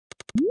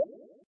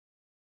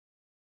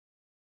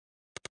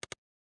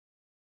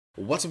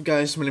What's up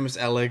guys, my name is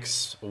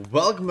Alex,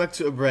 welcome back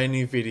to a brand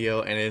new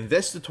video, and in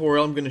this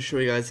tutorial I'm going to show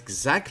you guys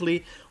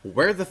exactly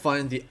where to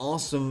find the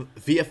awesome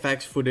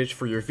VFX footage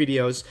for your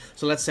videos.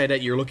 So let's say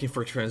that you're looking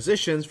for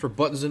transitions, for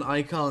buttons and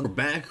icons, for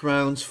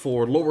backgrounds,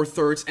 for lower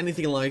thirds,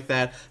 anything like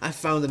that. I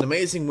found an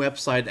amazing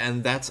website,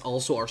 and that's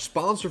also our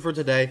sponsor for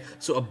today.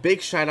 So a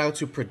big shout out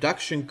to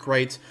Production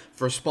Crate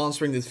for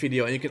sponsoring this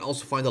video, and you can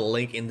also find a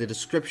link in the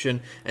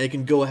description and you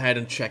can go ahead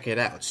and check it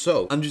out.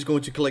 So I'm just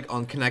going to click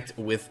on connect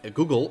with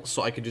Google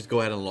so I can just go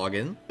ahead and log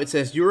in. It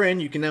says you're in.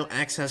 You can now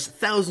access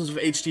thousands of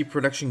HD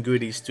production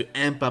goodies to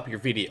amp up your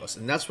videos,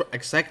 and that's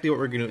exactly what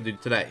we're going to do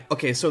today.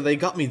 Okay, so they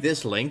got me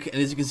this link, and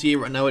as you can see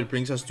right now it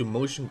brings us to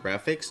motion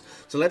graphics.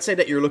 So let's say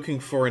that you're looking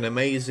for an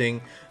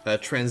amazing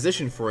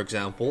transition, for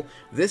example.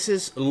 This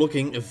is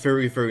looking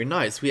very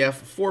nice. We have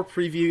 4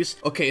 previews.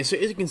 Okay, so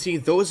as you can see,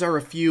 those are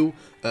a few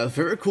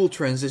very cool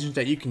transitions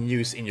that you can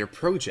use in your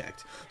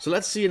project. So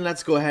let's see, and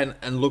let's go ahead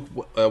and look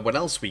what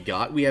else we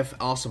got. We have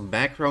awesome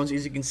backgrounds,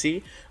 as you can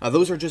see.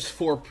 Those are just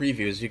 4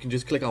 previews. You can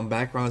just click on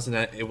backgrounds and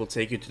it will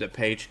take you to the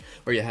page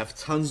where you have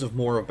tons of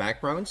more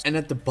backgrounds. And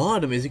at the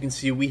bottom, as you can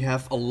see, we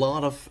have a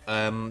lot of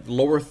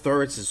lower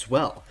thirds as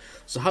well.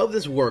 So how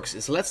this works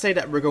is, let's say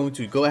that we're going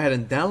to go ahead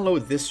and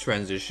download this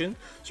transition.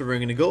 So we're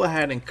going to go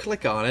ahead and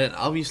click on it, and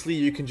obviously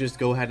you can just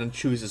go ahead and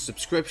choose a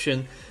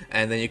subscription,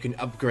 and then you can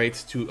upgrade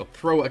to a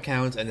pro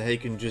account, and then you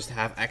can just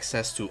have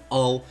access to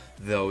all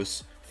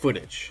those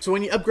footage. So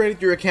when you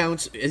upgraded your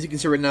account, as you can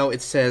see right now,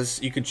 it says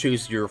you can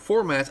choose your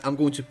format. I'm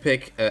going to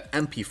pick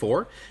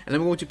MP4, and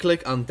I'm going to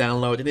click on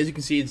download, and as you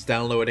can see, it's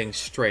downloading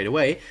straight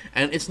away.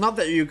 And it's not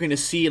that you're going to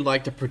see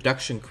like the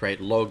Production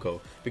Crate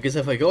logo, because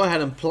if I go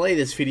ahead and play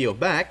this video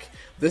back,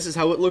 this is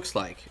how it looks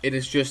like. It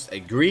is just a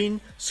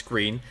green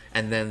screen,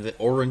 and then the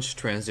orange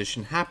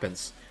transition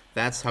happens.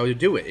 That's how you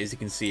do it. As you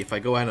can see, if I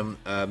go ahead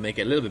and make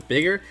it a little bit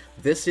bigger,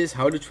 this is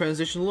how the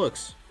transition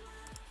looks.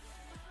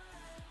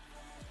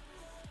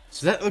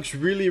 So that looks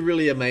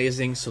really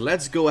amazing. So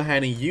let's go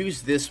ahead and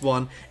use this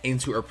one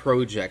into our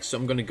project. So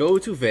I'm going to go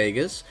to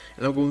Vegas,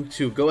 and I'm going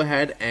to go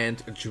ahead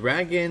and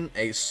drag in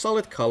a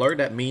solid color.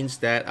 That means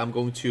that I'm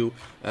going to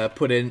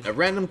put in a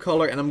random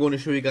color, and I'm going to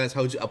show you guys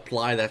how to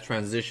apply that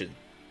transition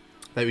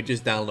that we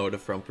just downloaded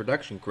from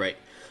Production Crate.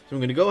 So I'm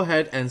going to go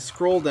ahead and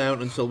scroll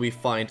down until we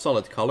find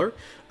solid color.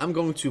 I'm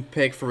going to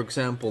pick, for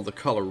example, the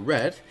color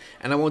red,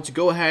 and I want to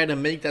go ahead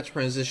and make that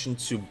transition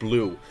to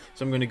blue.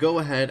 So I'm going to go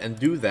ahead and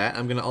do that.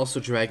 I'm going to also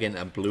drag in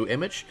a blue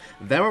image.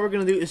 Then what we're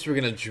going to do is we're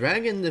going to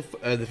drag in the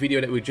video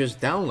that we just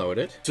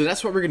downloaded. So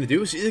that's what we're going to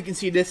do. So as you can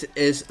see, this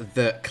is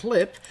the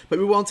clip, but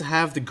we want to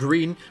have the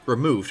green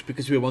removed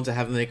because we want to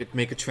have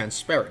make it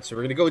transparent. So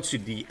we're going to go to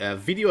the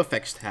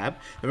VFX tab,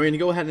 and we're going to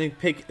go ahead and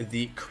pick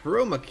the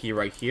chroma key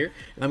right here,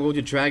 and I'm going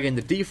to drag in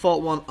the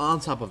default one on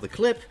top of the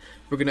clip.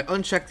 We're going to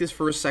uncheck this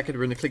for a second.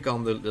 We're going to click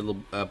on the little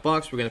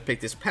box. We're going to pick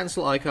this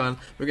pencil icon.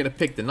 We're going to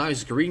pick the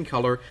nice green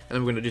color, and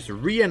I'm going to just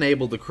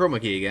re-enable the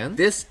chroma key again.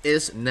 This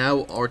is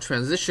now our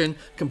transition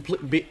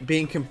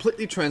being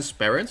completely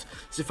transparent.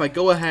 So if I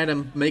go ahead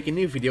and make a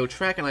new video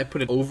track and I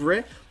put it over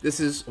it, this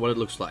is what it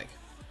looks like.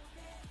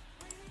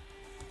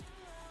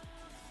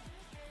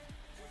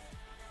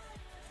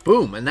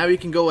 Boom, and now you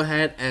can go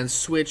ahead and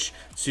switch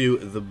to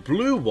the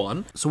blue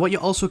one. So what you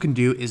also can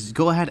do is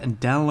go ahead and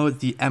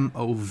download the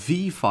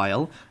MOV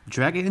file,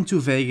 drag it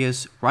into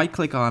Vegas, right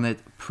click on it,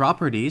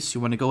 properties,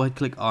 you want to go ahead and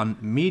click on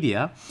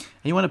media,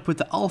 and you want to put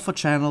the alpha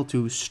channel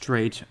to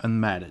straight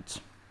unmatted.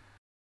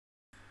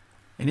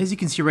 And as you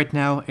can see right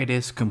now, it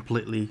is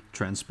completely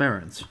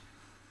transparent.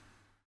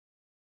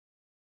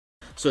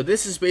 So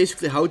this is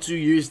basically how to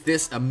use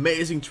this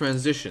amazing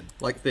transition,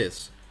 like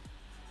this.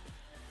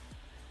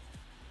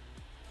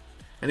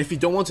 And if you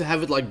don't want to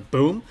have it like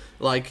boom,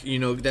 like, you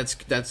know,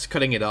 that's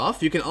cutting it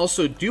off, you can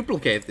also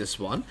duplicate this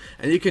one,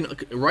 and you can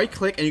right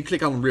click and you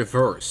click on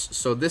reverse.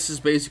 So this is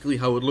basically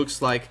how it looks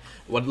like,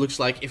 what it looks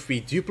like if we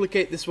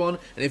duplicate this one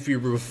and if we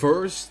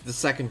reverse the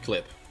second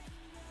clip.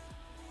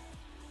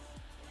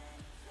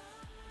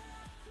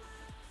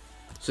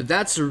 So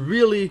that's a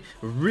really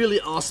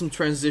awesome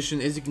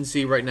transition. As you can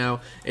see right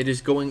now, it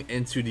is going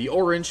into the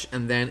orange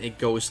and then it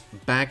goes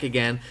back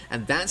again.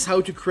 And that's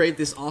how to create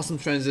this awesome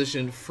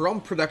transition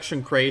from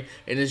Production Crate.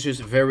 It is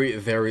just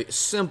very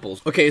simple.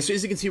 Okay, so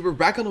as you can see, we're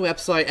back on the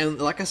website, and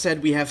like I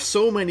said, we have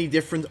so many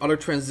different other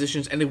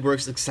transitions, and it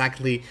works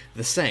exactly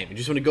the same. You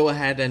just want to go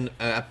ahead and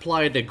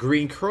apply the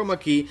green chroma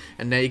key,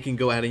 and now you can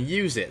go ahead and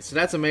use it. So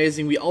that's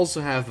amazing. We also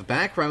have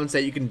backgrounds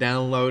that you can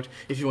download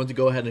if you want to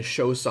go ahead and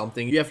show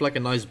something. You have like a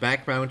nice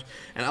background.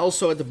 And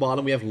also at the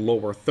bottom we have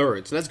lower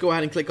thirds. So let's go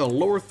ahead and click on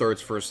lower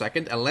thirds for a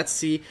second, and let's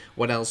see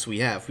what else we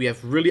have. We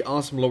have really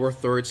awesome lower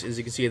thirds. As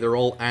you can see, they're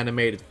all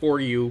animated for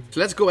you.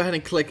 So let's go ahead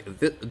and click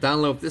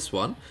download this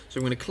one. So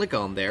I'm going to click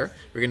on there.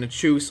 We're going to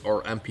choose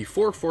our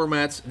MP4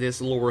 format,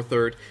 this lower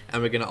third,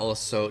 and we're going to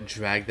also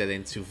drag that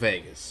into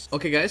Vegas.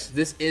 Okay guys,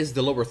 this is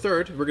the lower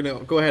third. We're going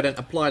to go ahead and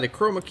apply the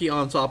chroma key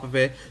on top of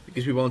it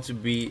because we want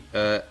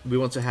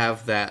to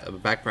have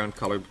that background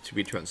color to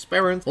be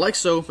transparent, like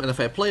so. And if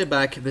I play it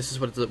back, this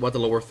is what the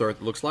lower third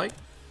looks like.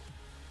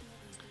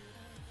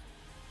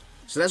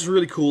 So that's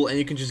really cool, and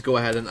you can just go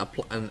ahead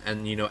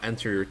and you know,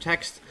 enter your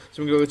text.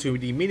 So we're going to go to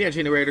the Media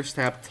Generators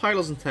tab,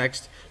 Titles and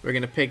Text. We're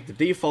going to pick the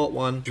default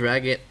one,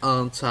 drag it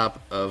on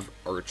top of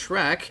our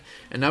track,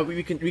 and now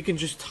we can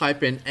just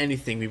type in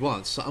anything we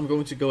want. So I'm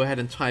going to go ahead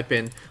and type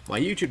in my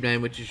YouTube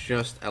name, which is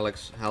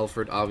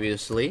JustAlexHalford,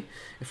 obviously.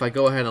 If I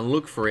go ahead and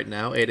look for it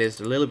now, it is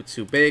a little bit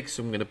too big,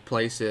 so I'm going to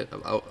place it.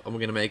 I'm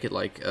going to make it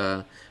like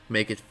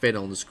make it fit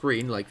on the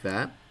screen like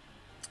that.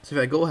 So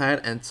if I go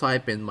ahead and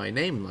type in my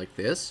name like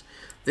this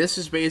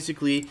is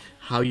basically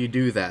how you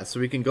do that. So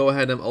we can go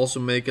ahead and also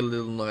make a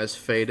little nice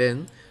fade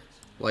in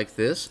like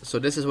this. So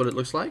this is what it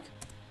looks like.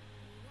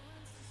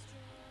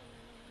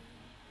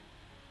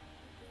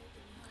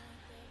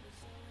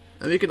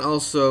 And we can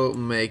also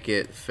make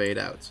it fade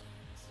out.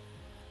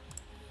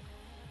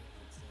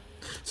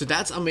 So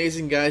that's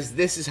amazing, guys.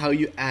 This is how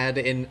you add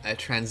in a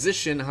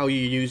transition, how you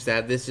use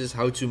that. This is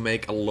how to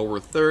make a lower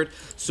third.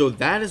 So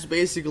that is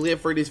basically it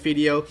for this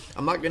video.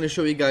 I'm not going to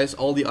show you guys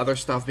all the other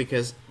stuff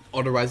because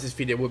otherwise this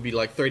video would be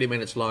like 30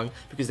 minutes long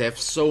because they have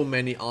so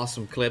many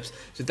awesome clips.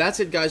 So that's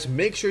it, guys.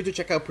 Make sure to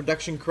check out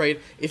Production Crate.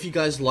 If you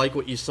guys like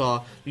what you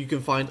saw, you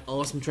can find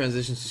awesome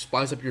transitions to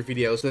spice up your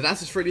videos. So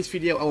that's it for this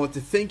video. I want to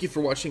thank you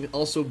for watching.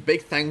 Also,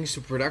 big thanks to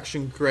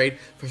Production Crate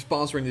for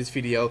sponsoring this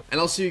video. And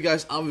I'll see you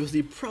guys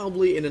obviously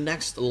probably in the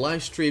next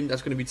live stream.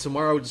 That's going to be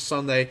tomorrow,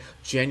 Sunday,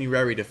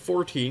 January the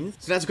 14th.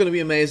 So that's going to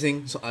be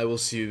amazing. So I will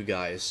see you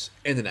guys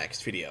in the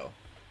next video.